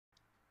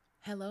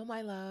Hello,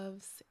 my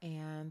loves,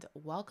 and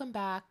welcome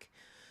back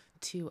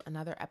to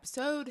another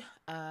episode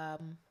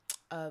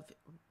of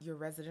Your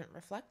Resident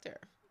Reflector.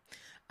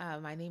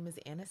 My name is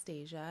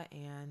Anastasia,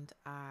 and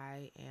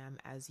I am,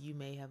 as you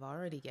may have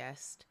already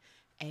guessed,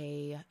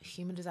 a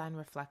human design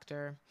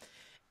reflector.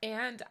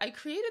 And I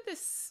created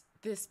this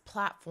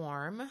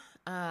platform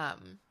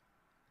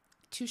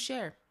to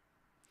share,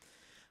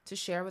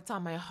 what's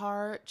on my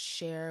heart,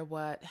 share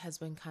what has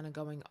been kind of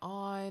going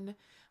on,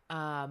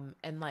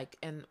 and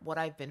what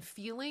I've been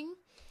feeling.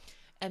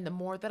 And the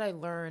more that I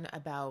learn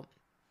about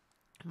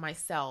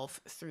myself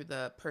through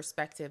the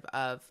perspective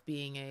of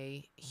being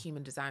a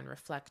human design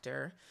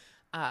reflector,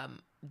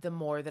 the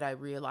more that I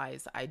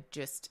realize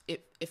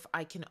if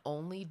I can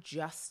only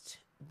just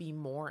be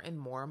more and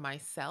more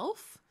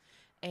myself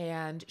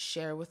and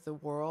share with the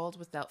world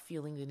without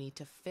feeling the need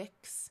to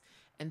fix,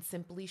 and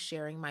simply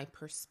sharing my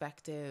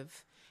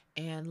perspective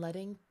and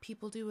letting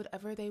people do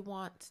whatever they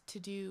want to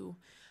do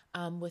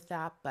with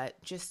that.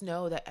 But just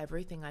know that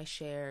everything I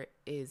share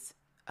is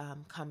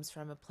comes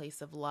from a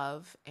place of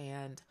love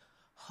and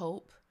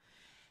hope.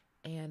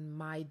 And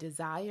my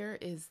desire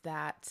is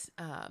that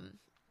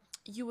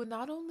you would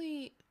not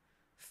only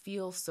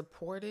feel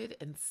supported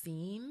and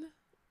seen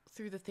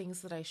through the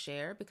things that I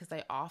share, because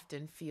I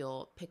often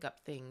pick up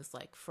things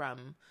like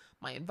from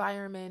my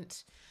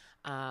environment.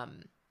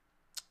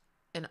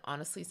 And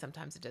honestly,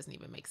 sometimes it doesn't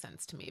even make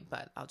sense to me,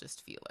 but I'll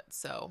just feel it.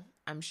 So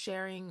I'm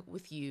sharing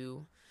with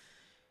you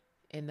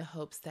in the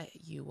hopes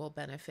that you will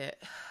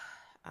benefit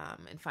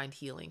and find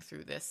healing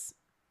through this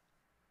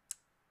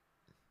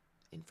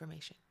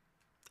information.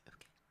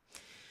 Okay.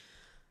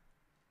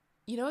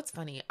 You know, it's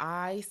funny.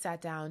 I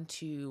sat down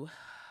to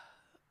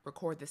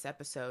record this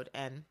episode,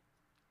 and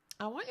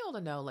I want y'all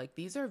to know, like,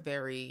 these are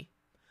very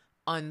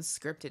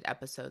unscripted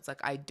episodes.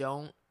 Like, I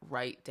don't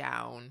write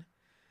down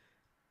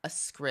a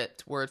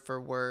script word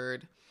for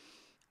word.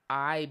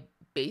 I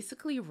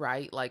basically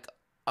write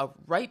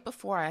right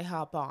before I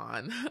hop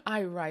on,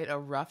 I write a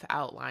rough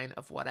outline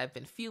of what I've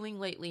been feeling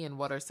lately and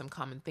what are some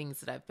common things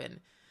that I've been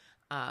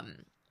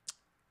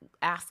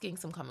asking,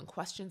 some common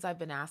questions I've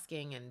been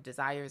asking and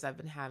desires I've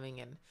been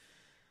having,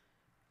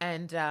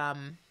 and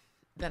then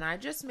I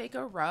just make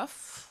a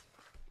rough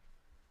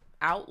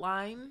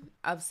outline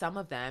of some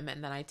of them,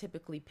 and then I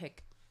typically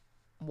pick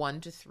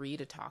 1 to 3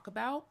 to talk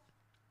about,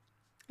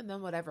 and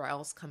then whatever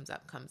else comes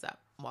up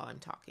while I'm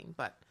talking.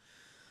 But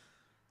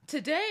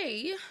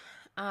today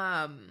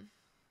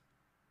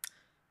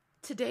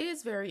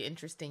is very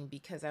interesting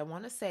because I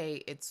want to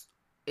say it's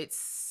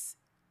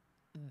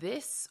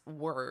this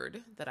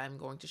word that I'm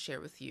going to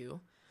share with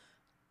you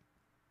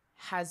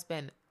has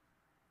been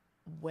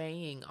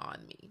weighing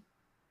on me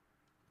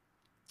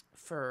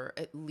for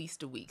at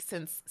least a week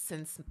since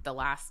the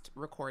last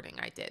recording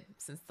I did,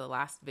 since the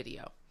last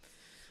video.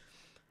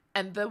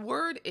 And the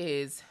word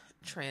is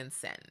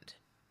transcend.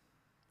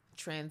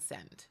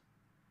 Transcend.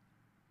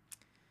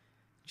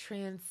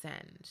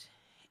 Transcend.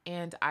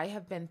 And I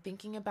have been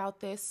thinking about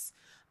this,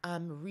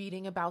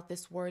 reading about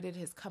this word. It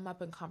has come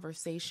up in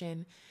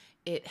conversation.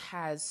 It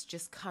has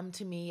just come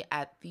to me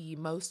at the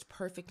most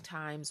perfect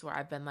times where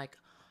I've been like,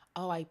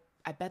 oh, I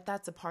bet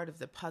that's a part of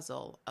the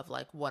puzzle of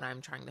like what I'm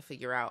trying to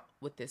figure out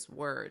with this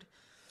word.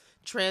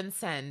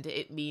 Transcend,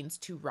 it means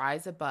to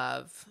rise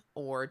above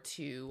or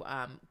to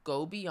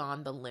go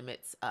beyond the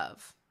limits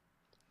of.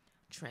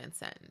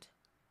 Transcend.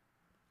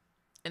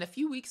 And a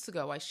few weeks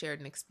ago, I shared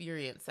an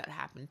experience that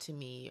happened to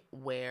me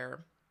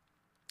where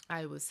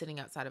I was sitting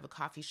outside of a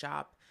coffee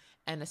shop,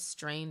 and a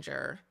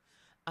stranger,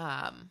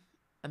 a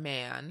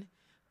man,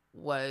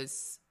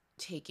 was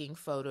taking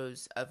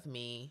photos of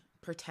me,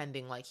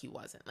 pretending like he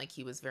wasn't. Like,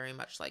 he was very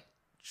much like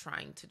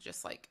trying to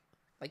just like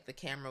the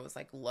camera was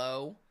like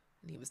low,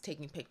 and he was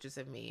taking pictures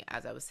of me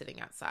as I was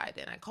sitting outside,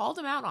 and I called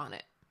him out on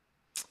it.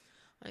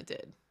 I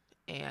did.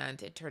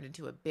 And it turned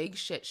into a big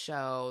shit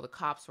show. The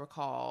cops were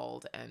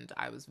called, and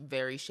I was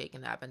very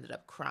shaken up. Ended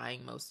up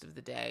crying most of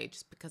the day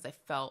just because I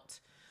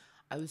felt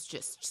I was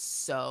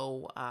just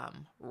so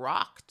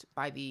rocked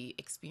by the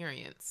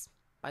experience,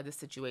 by the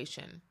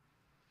situation.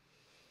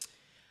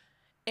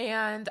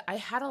 And I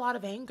had a lot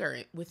of anger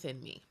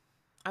within me.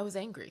 I was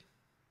angry.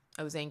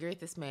 I was angry at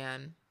this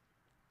man.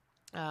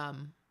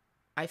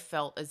 I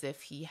felt as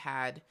if he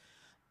had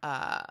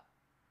how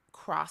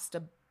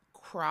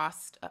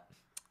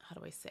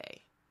do I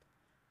say,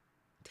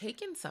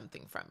 taken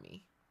something from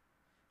me.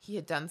 He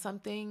had done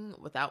something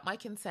without my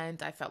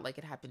consent. I felt like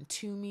it happened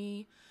to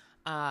me.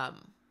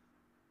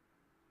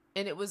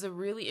 And it was a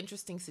really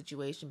interesting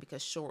situation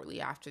because shortly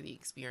after the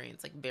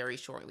experience, like very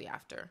shortly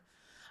after,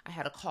 I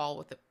had a call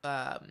with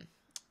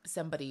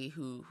somebody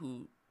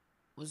who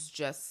was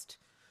just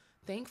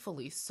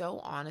thankfully so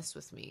honest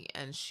with me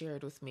and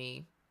shared with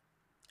me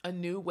a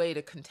new way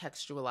to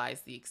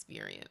contextualize the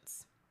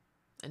experience,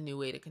 a new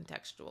way to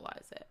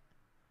contextualize it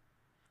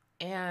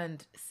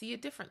and see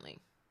it differently.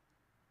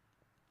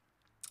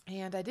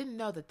 And I didn't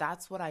know that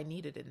that's what I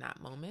needed in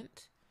that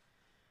moment.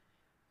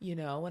 You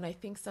know, and I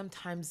think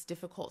sometimes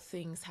difficult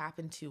things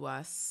happen to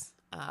us,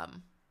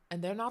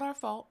 and they're not our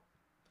fault.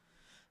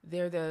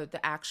 They're the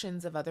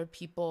actions of other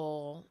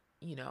people,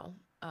 you know,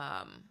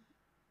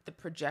 the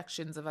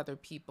projections of other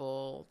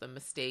people, the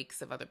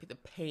mistakes of other people,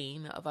 the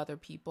pain of other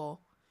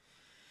people.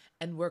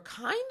 And we're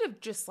kind of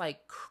just like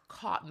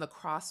caught in the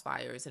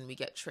crossfires, and we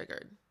get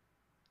triggered.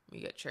 We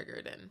get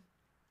triggered, and,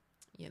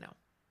 you know,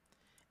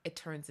 it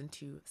turns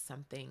into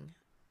something.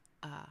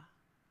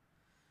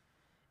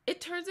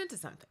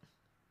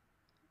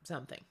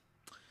 Something.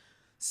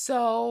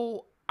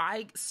 So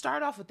I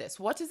start off with this.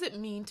 What does it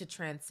mean to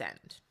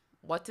transcend?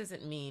 What does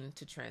it mean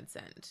to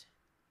transcend?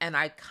 And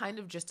I kind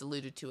of just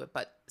alluded to it,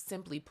 but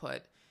simply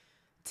put,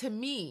 to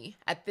me,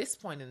 at this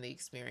point in the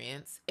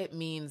experience, it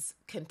means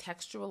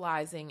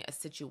contextualizing a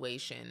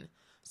situation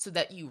so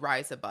that you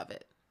rise above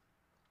it.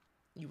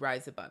 You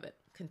rise above it,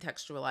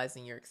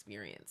 contextualizing your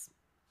experience.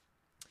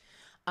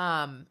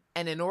 And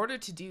in order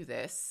to do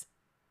this,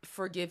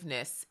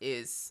 forgiveness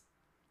is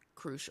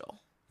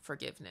crucial.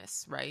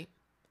 Forgiveness, right?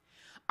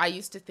 I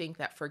used to think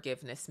that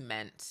forgiveness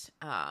meant,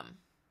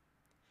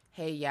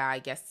 hey, yeah, I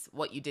guess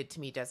what you did to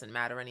me doesn't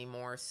matter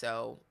anymore,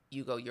 so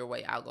you go your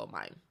way, I'll go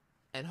mine.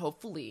 And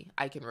hopefully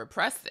I can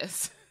repress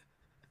this.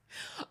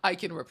 I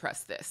can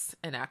repress this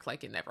and act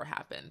like it never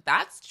happened.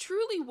 That's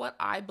truly what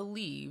I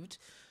believed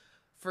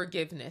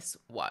forgiveness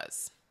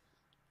was.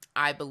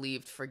 I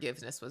believed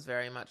forgiveness was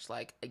very much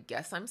like, I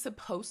guess I'm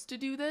supposed to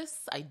do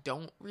this. I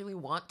don't really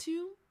want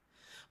to.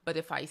 But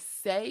if I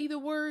say the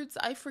words,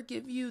 I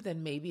forgive you,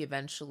 then maybe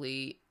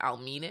eventually I'll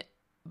mean it.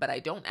 But I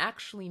don't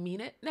actually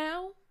mean it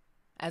now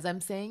as I'm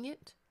saying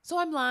it. So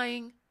I'm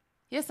lying.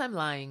 Yes, I'm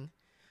lying.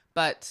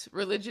 But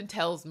religion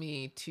tells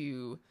me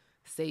to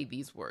say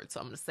these words,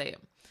 so I'm going to say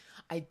them.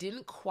 I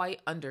didn't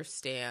quite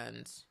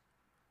understand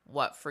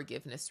what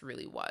forgiveness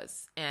really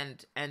was.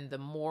 And the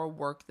more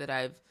work that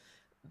I've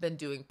been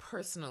doing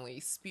personally,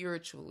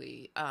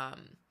 spiritually,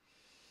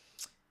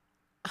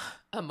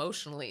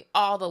 emotionally,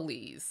 all the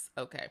lees.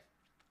 Okay.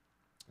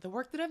 The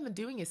work that I've been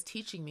doing is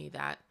teaching me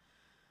that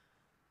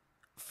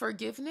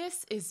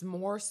forgiveness is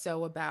more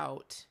so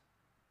about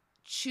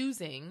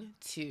choosing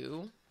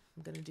to,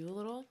 I'm going to do a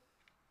little,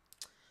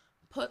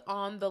 put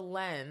on the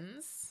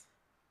lens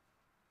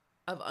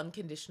of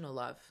unconditional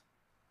love.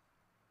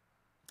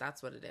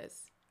 That's what it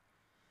is.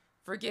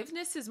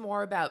 Forgiveness is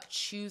more about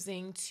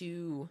choosing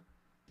to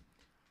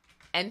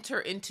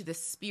enter into the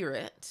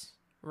spirit,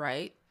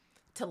 right?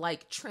 To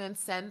like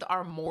transcend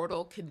our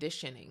mortal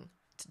conditioning,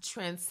 to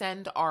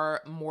transcend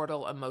our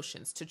mortal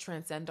emotions, to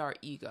transcend our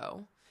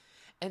ego,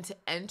 and to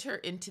enter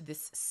into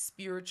this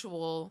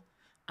spiritual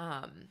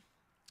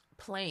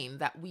plane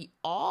that we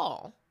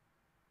all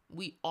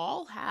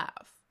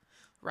have,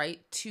 right?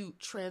 To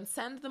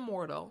transcend the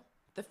mortal,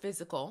 the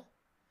physical,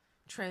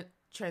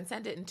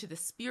 transcend it into the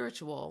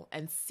spiritual,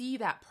 and see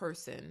that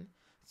person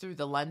through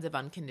the lens of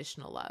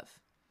unconditional love.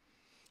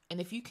 And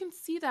if you can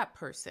see that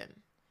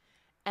person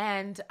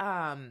and,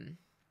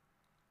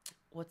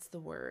 what's the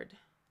word?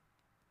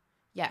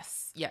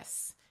 Yes.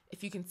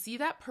 If you can see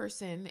that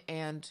person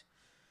and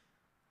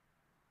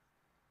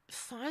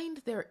find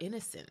their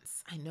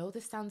innocence. I know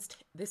this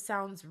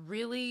sounds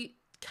really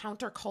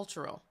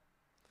countercultural,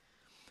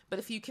 but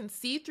if you can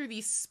see through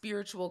these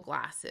spiritual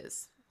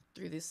glasses,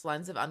 through this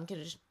lens of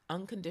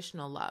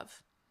unconditional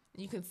love,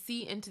 you can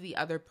see into the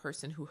other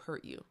person who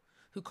hurt you,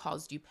 who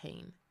caused you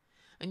pain.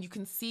 And you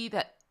can see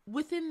that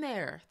within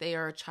there, they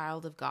are a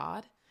child of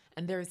God,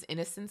 and there's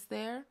innocence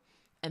there,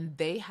 and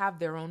they have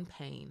their own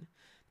pain.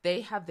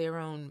 They have their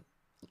own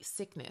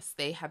sickness.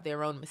 They have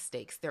their own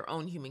mistakes, their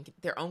own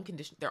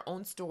condition, their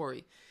own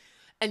story.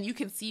 And you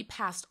can see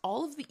past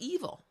all of the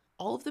evil,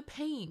 all of the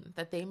pain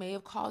that they may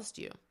have caused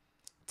you,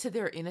 to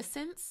their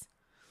innocence.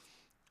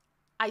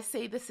 I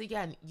say this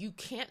again, you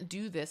can't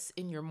do this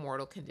in your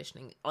mortal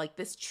conditioning. Like,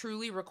 this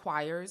truly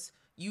requires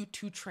you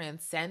to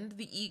transcend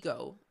the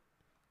ego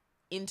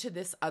into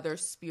this other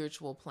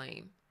spiritual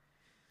plane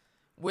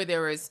where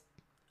there is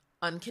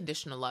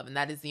unconditional love. And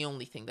that is the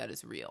only thing that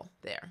is real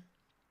there,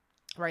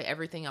 right?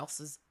 Everything else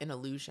is an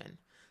illusion.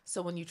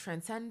 So when you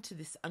transcend to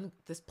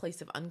this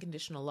place of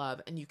unconditional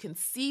love, and you can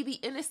see the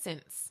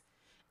innocence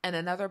in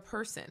another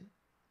person,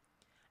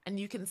 and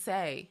you can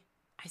say,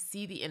 I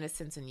see the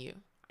innocence in you.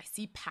 I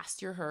see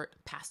past your hurt,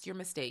 past your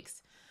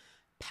mistakes,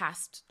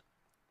 past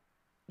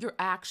your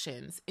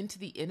actions, into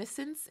the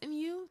innocence in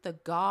you, the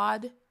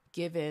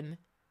God-given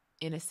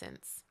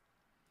innocence.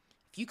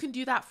 If you can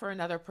do that for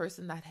another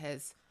person that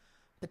has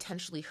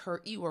potentially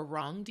hurt you or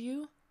wronged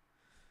you,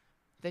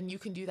 then you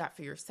can do that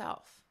for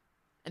yourself.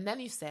 And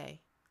then you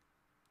say,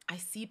 I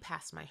see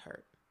past my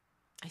hurt.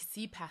 I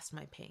see past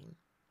my pain.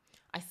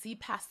 I see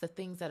past the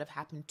things that have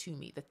happened to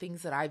me, the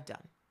things that I've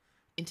done,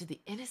 into the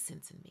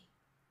innocence in me.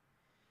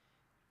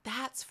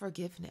 That's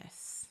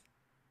forgiveness.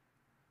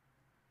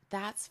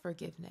 That's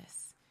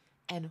forgiveness.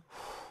 And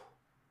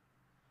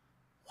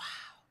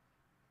wow,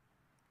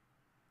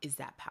 is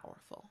that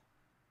powerful?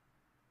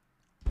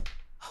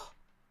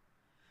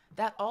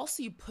 That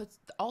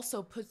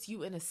also puts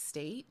you in a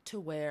state to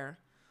where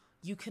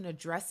you can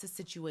address the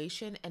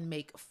situation and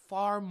make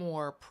far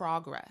more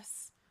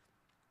progress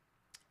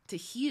to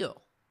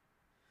heal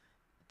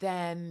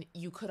than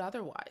you could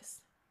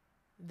otherwise.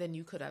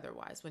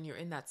 When you're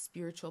in that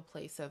spiritual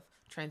place of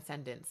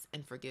transcendence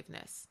and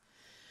forgiveness.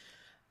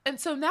 And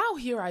so now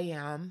here I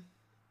am,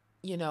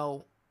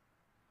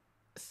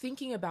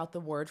 thinking about the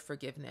word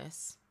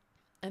forgiveness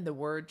and the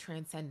word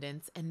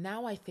transcendence, and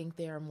now I think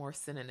they are more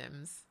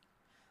synonyms.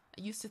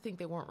 I used to think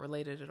they weren't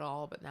related at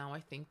all, but now I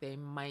think they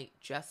might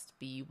just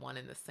be one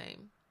and the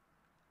same.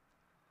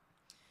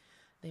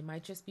 They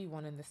might just be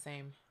one and the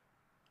same.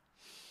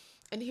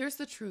 And here's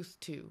the truth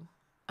too.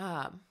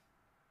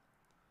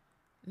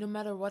 No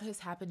matter what has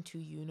happened to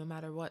you, no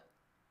matter what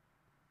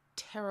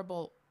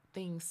terrible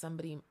things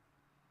somebody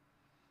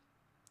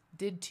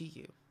did to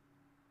you,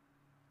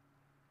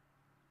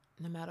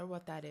 no matter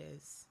what that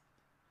is,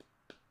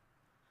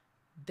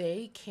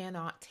 they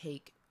cannot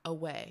take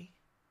away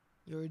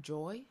your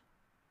joy.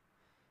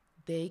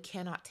 They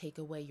cannot take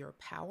away your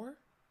power,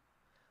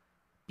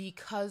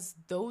 because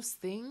those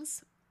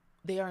things,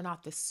 they are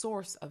not the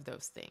source of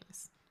those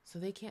things. So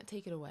they can't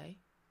take it away.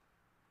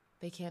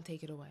 They can't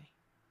take it away.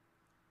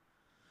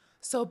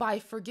 So by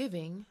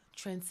forgiving,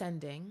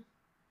 transcending,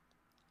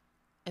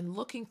 and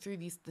looking through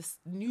this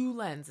new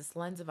lens, this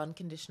lens of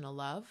unconditional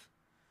love,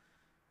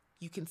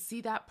 you can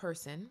see that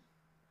person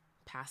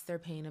past their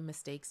pain and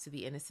mistakes to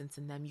the innocence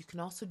in them. You can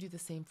also do the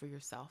same for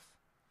yourself.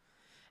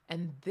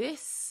 And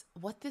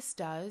what this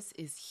does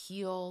is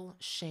heal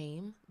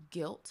shame,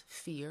 guilt,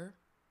 fear.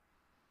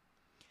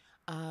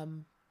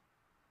 I'm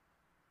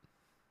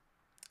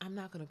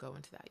not going to go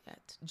into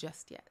that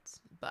just yet,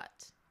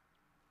 but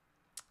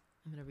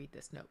I'm going to read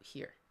this note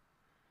here.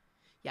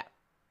 Yeah.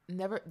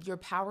 Your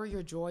power,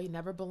 your joy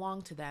never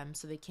belong to them,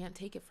 so they can't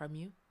take it from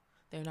you.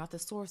 They're not the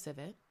source of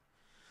it.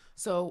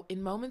 So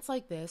in moments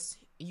like this,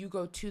 you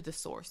go to the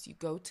source, you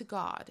go to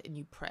God and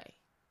you pray.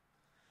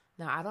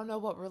 Now, I don't know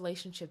what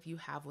relationship you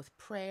have with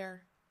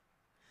prayer.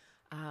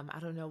 I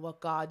don't know what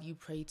God you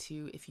pray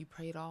to, if you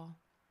pray at all.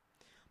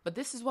 But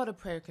this is what a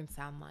prayer can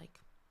sound like.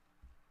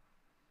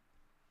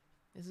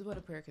 This is what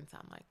a prayer can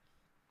sound like.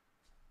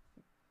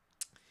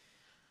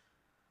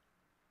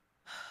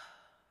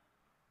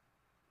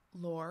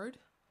 Lord,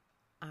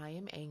 I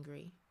am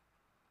angry.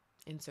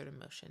 Insert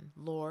emotion.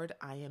 Lord,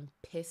 I am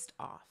pissed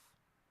off.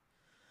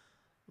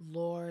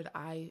 Lord,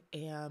 I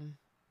am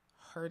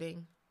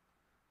hurting.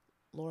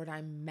 Lord,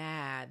 I'm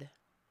mad.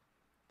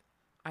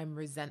 I'm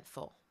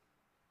resentful.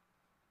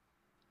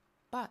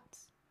 But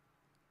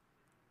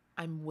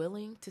I'm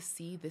willing to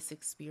see this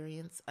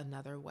experience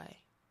another way.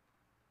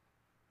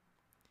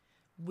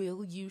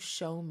 Will you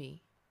show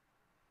me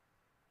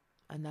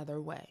another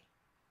way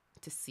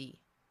to see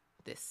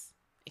this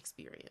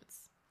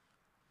experience?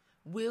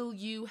 Will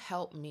you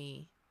help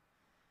me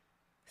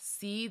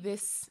see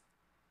this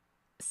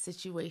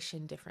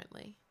situation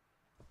differently?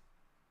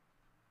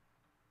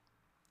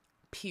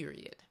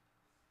 Period.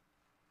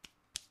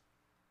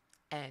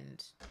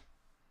 And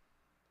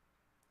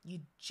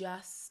you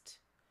just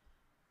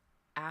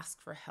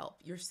ask for help.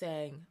 You're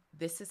saying,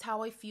 this is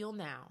how I feel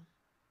now,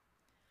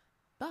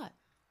 but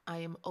I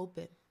am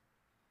open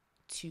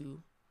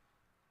to,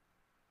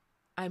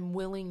 I'm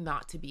willing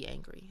not to be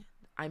angry.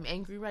 I'm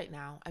angry right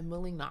now. I'm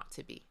willing not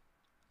to be.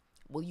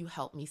 Will you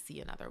help me see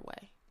another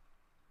way?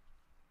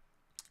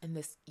 And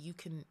this, you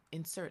can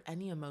insert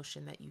any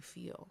emotion that you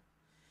feel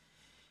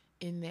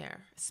in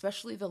there,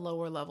 especially the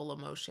lower level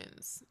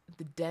emotions,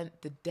 the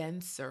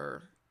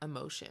denser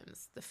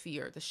emotions, the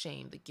fear, the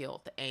shame, the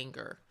guilt, the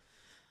anger.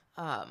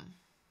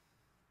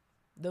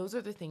 Those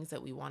are the things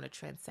that we want to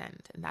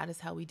transcend, and that is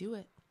how we do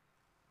it.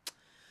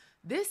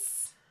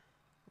 This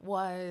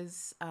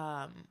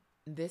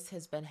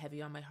has been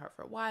heavy on my heart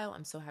for a while.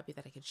 I'm so happy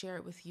that I could share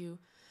it with you.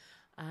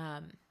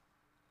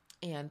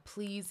 And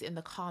please, in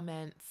the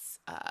comments,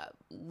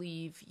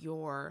 leave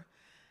your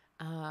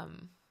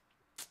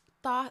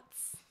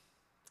thoughts.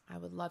 I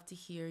would love to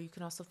hear. You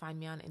can also find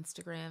me on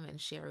Instagram and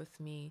share with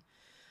me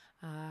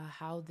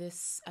how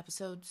this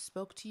episode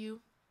spoke to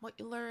you, what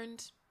you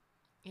learned.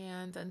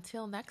 And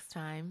until next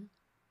time,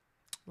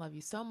 love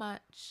you so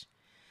much,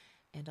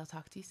 and I'll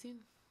talk to you soon.